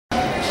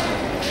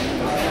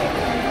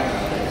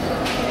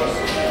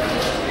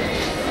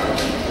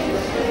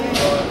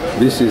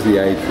This is the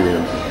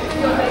atrium.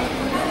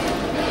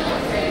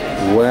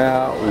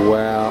 Wow,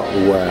 wow,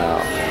 wow.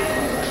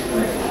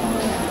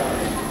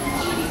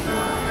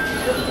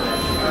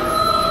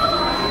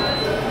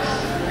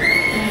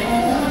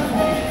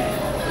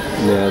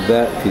 Now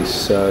that is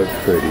so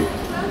pretty.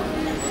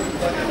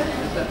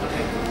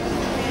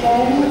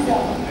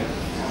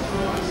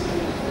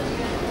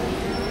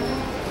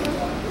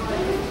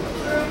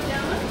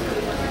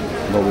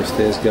 Lovely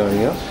stairs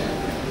going up.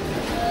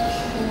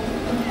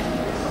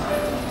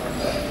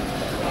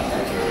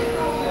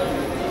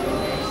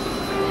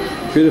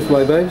 Beautiful,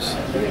 eh, babes?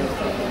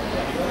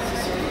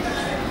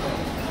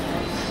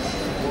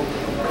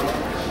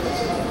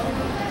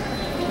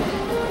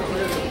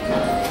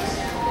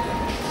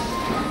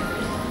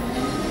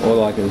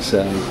 All I can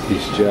say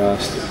is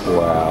just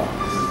wow.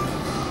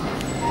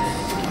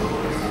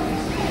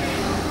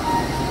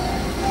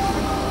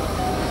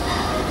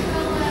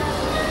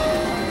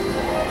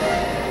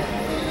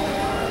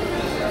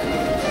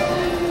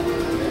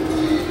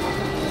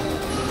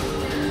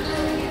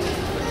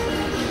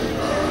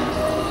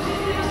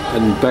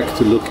 And back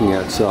to looking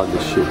outside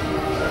the ship.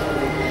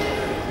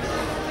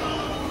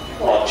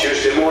 On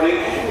Tuesday morning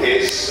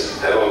is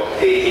about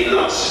 18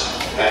 knots,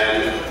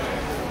 and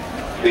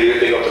we will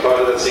be got the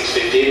pilot at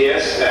 6:15,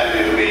 yes, and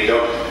we will be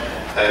docked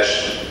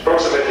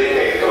approximately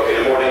 8 o'clock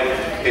in the morning.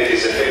 It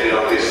is a fairly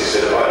long distance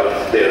to the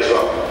pilot there as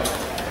well.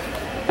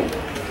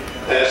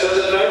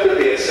 Sunset night will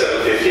be at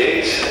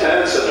 7:58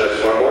 and sunrise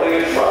tomorrow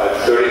morning at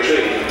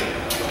 5:33.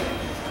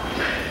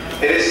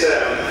 It is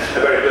a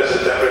very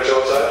pleasant temperature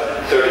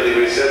outside, 30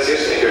 degrees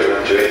Celsius,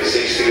 equivalent to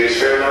 86 degrees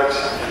Fahrenheit.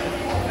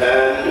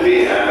 And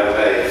we have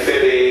a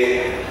fairly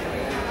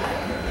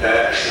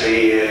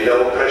actually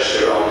low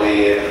pressure on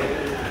the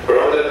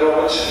ground at the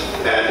moment,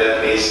 and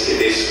that means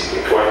it is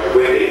quite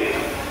windy.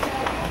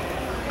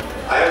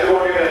 I have the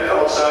warning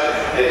outside.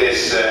 It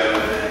is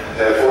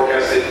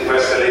forecasted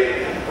westerly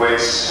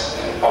winds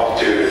up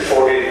to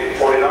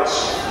 40 knots.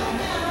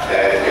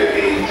 It could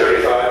be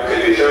 35,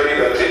 could be 30,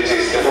 but it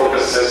is the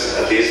forecast says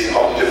at least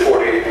up to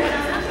 40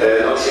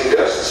 knots in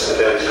gusts, and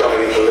then it's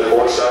coming from the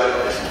port side.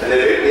 And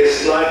there will be a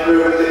slight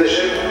movement in the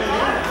ship,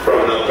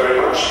 probably not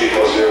very much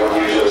because we are on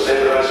usual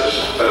stabilizers,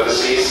 but the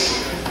seas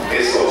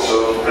is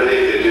also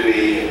predicted to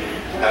be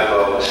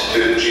about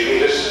 2 to 3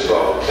 meters,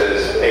 about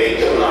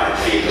 8 or 9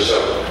 feet or so.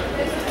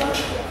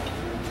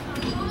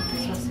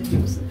 So I said,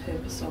 what was the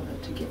purpose of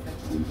it? To get back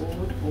on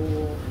board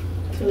or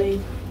To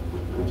leave.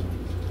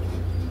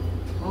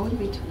 why would it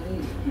be to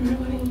leave? No,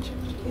 I didn't check.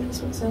 Yeah,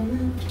 that's what's on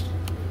there.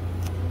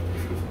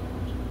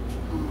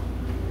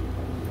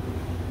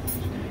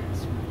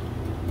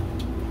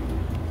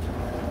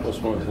 I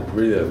just wanted to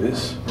read out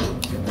this,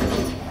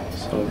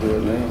 so I'll do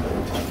it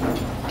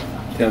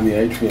now. Down the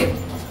atrium.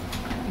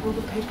 All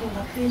the people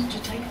up there, did you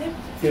take them?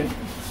 Yeah.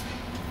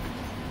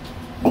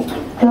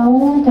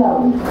 Going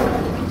down.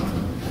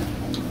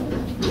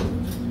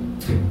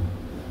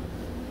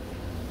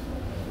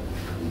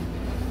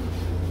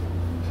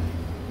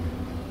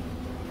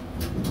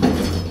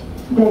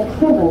 Deck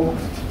 7.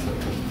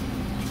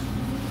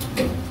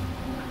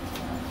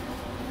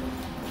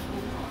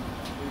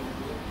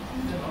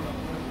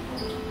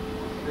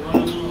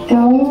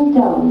 Going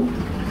down.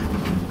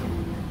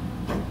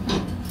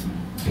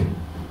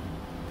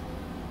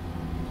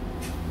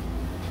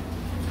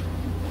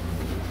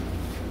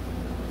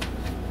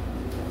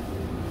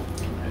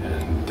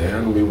 And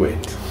down we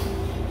went.